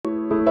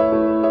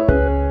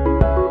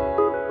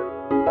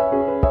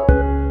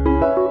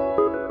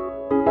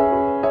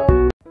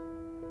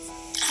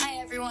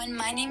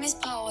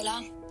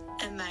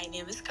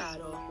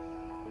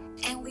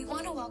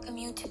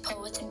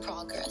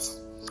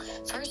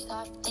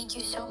off, thank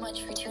you so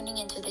much for tuning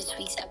into this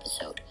week's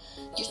episode.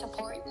 Your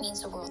support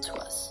means the world to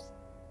us.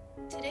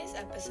 Today's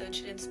episode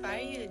should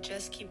inspire you to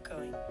just keep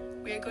going.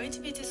 We are going to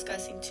be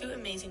discussing two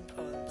amazing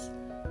poems,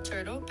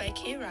 Turtle by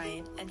Kay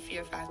Ryan and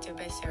Fear Factor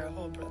by Sarah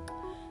Holbrook.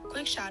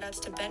 Quick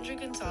shoutouts to Bendra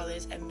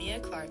Gonzalez and Mia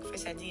Clark for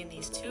sending in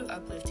these two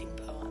uplifting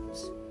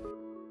poems.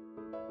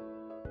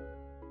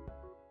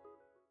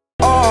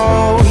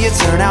 Oh, you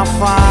turn out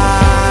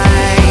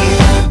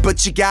fine,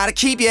 but you gotta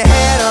keep your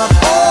head up,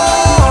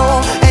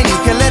 oh, and you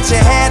can let your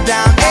head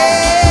down,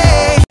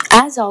 hey.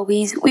 As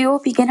always, we will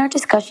begin our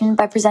discussion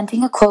by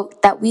presenting a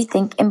quote that we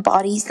think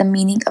embodies the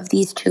meaning of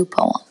these two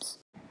poems.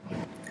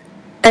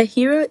 A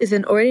hero is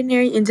an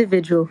ordinary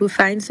individual who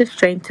finds the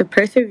strength to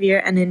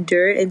persevere and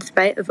endure in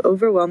spite of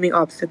overwhelming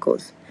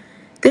obstacles.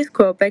 This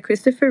quote by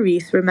Christopher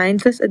Reese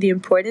reminds us of the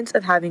importance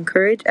of having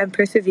courage and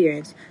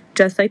perseverance,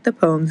 just like the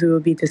poems we will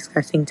be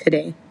discussing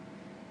today.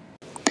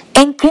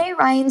 In Kay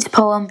Ryan's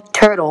poem,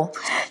 Turtle,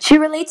 she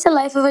relates the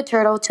life of a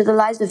turtle to the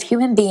lives of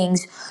human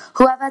beings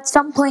who have at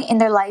some point in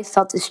their life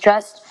felt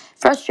distressed,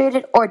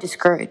 frustrated, or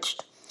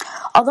discouraged.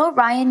 Although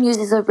Ryan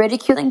uses a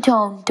ridiculing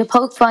tone to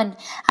poke fun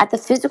at the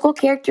physical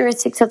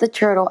characteristics of the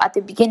turtle at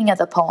the beginning of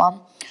the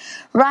poem,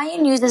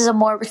 Ryan uses a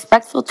more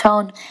respectful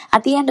tone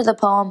at the end of the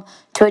poem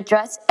to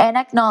address and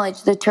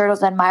acknowledge the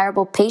turtle's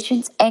admirable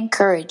patience and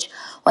courage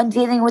when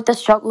dealing with the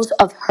struggles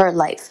of her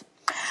life.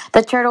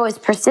 The turtle is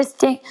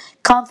persistent,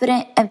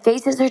 confident, and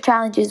faces her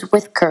challenges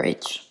with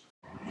courage.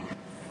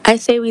 I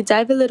say we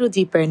dive a little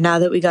deeper now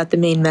that we got the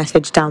main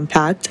message down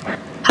packed.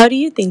 How do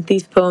you think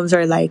these poems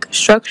are like,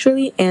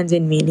 structurally and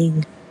in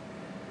meaning?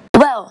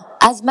 Well,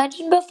 as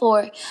mentioned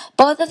before,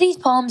 both of these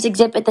poems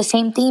exhibit the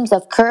same themes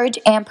of courage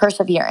and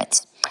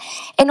perseverance.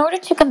 In order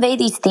to convey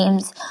these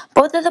themes,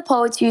 both of the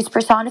poets use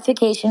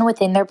personification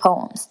within their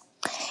poems.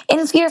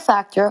 In Fear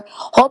Factor,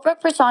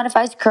 Holbrook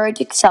personifies courage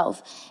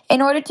itself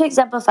in order to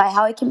exemplify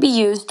how it can be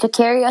used to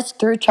carry us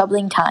through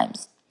troubling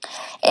times.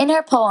 In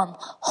her poem,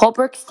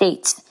 Holbrook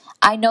states,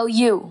 "I know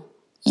you,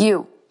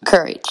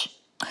 courage."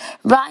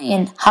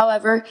 Ryan,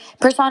 however,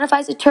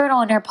 personifies a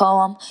turtle in her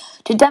poem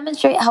to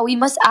demonstrate how we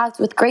must act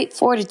with great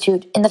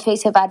fortitude in the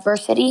face of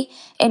adversity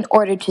in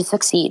order to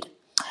succeed.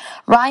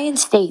 Ryan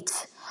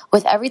states,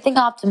 "With everything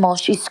optimal,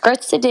 she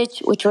skirts the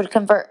ditch which would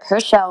convert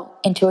her shell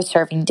into a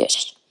serving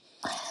dish."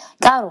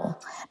 Carol,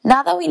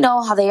 now that we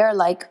know how they are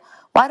like,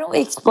 why don't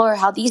we explore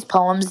how these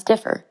poems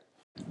differ?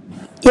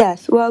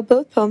 Yes, while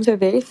both poems are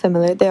very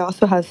similar, they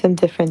also have some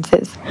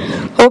differences.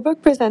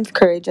 Holbrook presents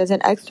courage as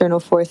an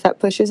external force that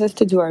pushes us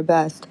to do our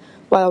best,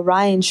 while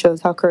Ryan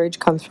shows how courage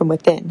comes from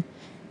within.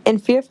 In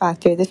Fear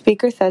Factor, the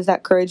speaker says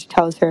that courage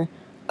tells her,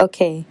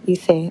 "Okay," you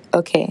say,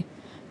 "okay."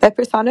 By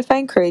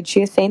personifying courage,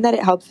 she is saying that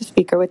it helps the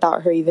speaker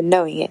without her even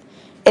knowing it.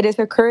 It is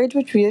her courage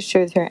which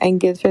reassures her and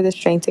gives her the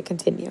strength to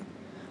continue.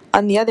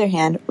 On the other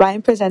hand,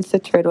 Ryan presents the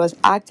turtle as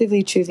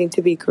actively choosing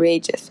to be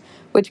courageous,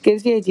 which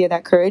gives the idea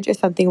that courage is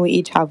something we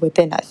each have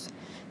within us.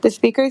 The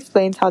speaker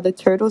explains how the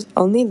turtle's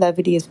only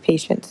levity is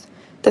patience,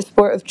 the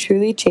sport of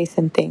truly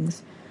chastened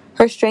things.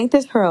 Her strength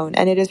is her own,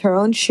 and it is her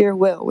own sheer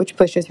will which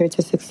pushes her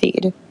to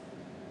succeed.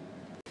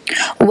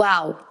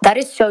 Wow, that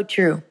is so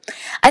true.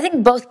 I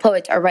think both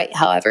poets are right,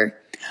 however.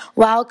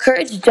 While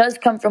courage does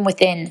come from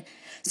within,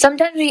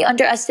 sometimes we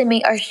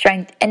underestimate our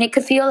strength and it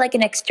could feel like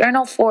an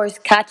external force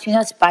catching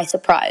us by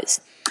surprise.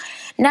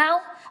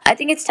 Now, I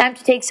think it's time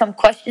to take some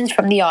questions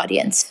from the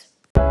audience.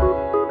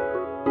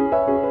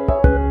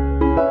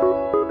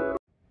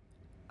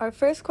 Our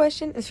first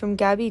question is from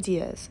Gabby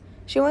Diaz.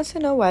 She wants to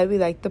know why we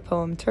like the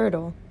poem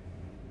Turtle.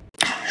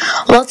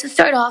 Well, to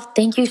start off,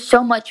 thank you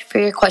so much for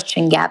your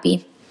question,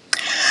 Gabby.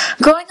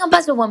 Growing up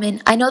as a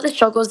woman, I know the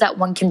struggles that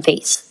one can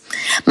face.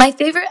 My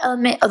favorite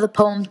element of the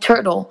poem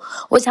Turtle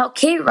was how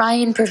Kay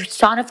Ryan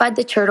personified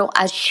the turtle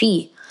as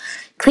she,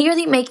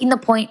 clearly making the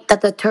point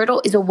that the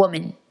turtle is a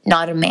woman,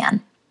 not a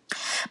man.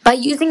 By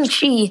using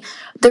she,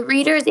 the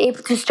reader is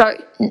able to start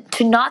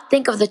to not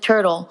think of the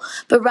turtle,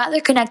 but rather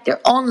connect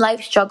their own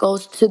life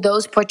struggles to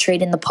those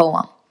portrayed in the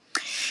poem.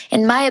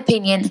 In my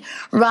opinion,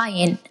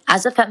 Ryan,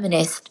 as a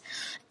feminist,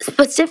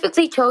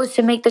 specifically chose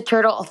to make the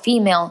turtle a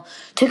female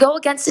to go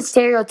against the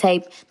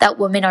stereotype that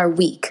women are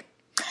weak.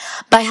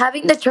 By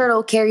having the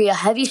turtle carry a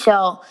heavy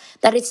shell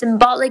that is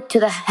symbolic to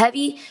the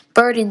heavy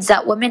burdens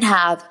that women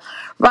have,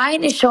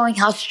 Ryan is showing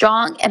how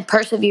strong and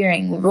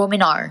persevering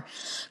women are,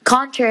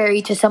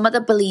 contrary to some of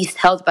the beliefs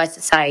held by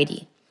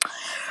society.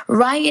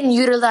 Ryan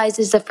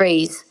utilizes the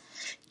phrase,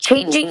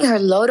 "changing her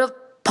load of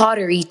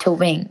pottery to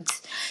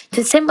wings,"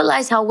 to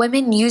symbolize how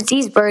women use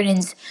these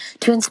burdens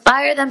to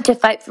inspire them to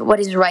fight for what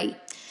is right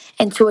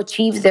and to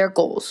achieve their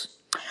goals.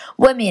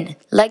 Women,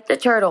 like the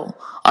turtle,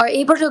 are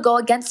able to go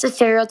against the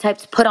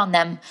stereotypes put on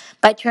them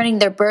by turning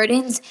their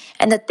burdens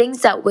and the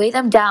things that weigh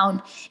them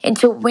down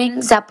into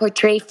wings that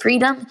portray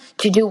freedom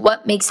to do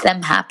what makes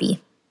them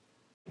happy.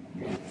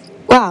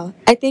 Wow,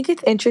 I think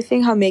it's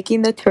interesting how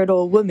making the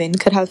turtle a woman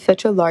could have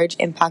such a large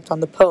impact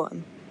on the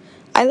poem.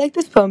 I like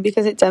this poem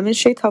because it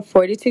demonstrates how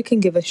fortitude can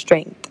give us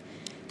strength.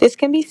 This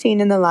can be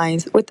seen in the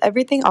lines, "With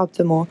everything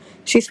optimal,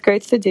 she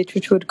skirts the ditch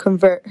which would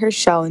convert her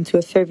shell into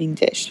a serving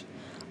dish."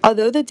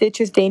 Although the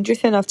ditch is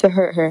dangerous enough to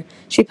hurt her,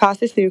 she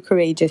passes through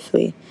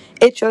courageously.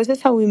 It shows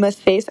us how we must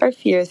face our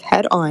fears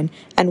head on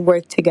and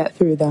work to get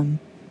through them.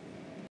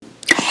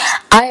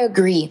 I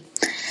agree.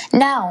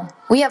 Now,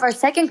 we have our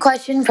second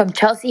question from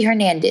Chelsea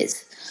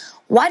Hernandez.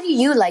 Why do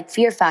you like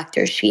Fear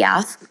Factor? She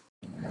asks.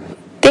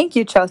 Thank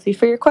you, Chelsea,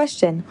 for your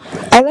question.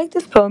 I like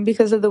this poem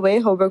because of the way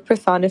Holbrook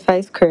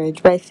personifies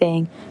courage by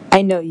saying,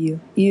 I know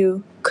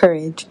you,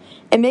 courage.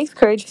 It makes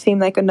courage seem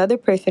like another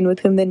person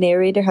with whom the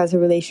narrator has a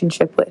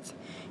relationship with.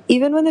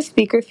 Even when the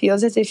speaker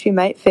feels as if she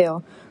might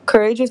fail,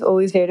 courage is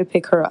always there to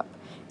pick her up.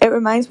 It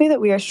reminds me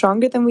that we are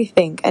stronger than we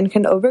think and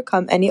can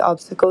overcome any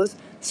obstacles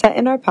set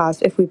in our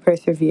path if we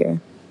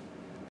persevere.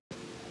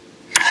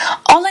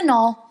 All in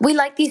all, we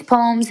like these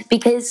poems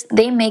because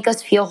they make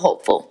us feel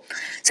hopeful,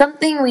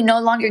 something we no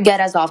longer get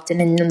as often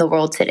in the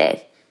world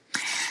today.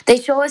 They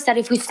show us that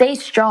if we stay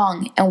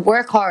strong and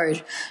work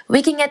hard,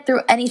 we can get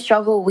through any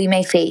struggle we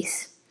may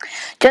face.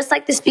 Just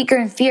like the speaker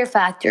in Fear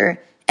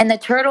Factor and the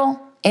turtle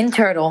in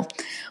Turtle,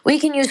 we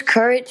can use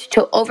courage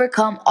to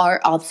overcome our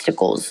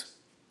obstacles.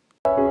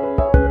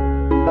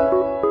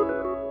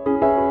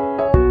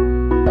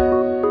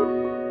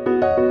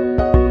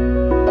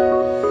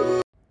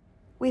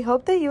 We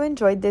hope that you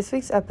enjoyed this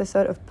week's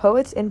episode of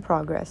Poets in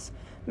Progress.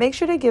 Make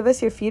sure to give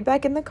us your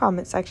feedback in the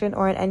comment section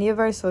or on any of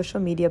our social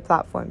media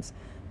platforms.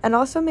 And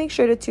also make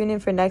sure to tune in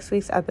for next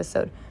week's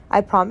episode.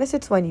 I promise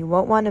it's one you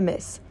won't want to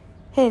miss.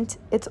 Hint,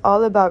 it's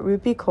all about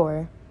Rupi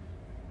Kaur.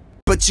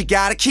 But you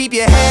gotta keep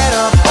your head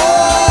up,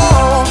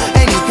 oh,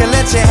 and you can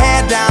let your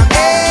head down,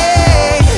 hey.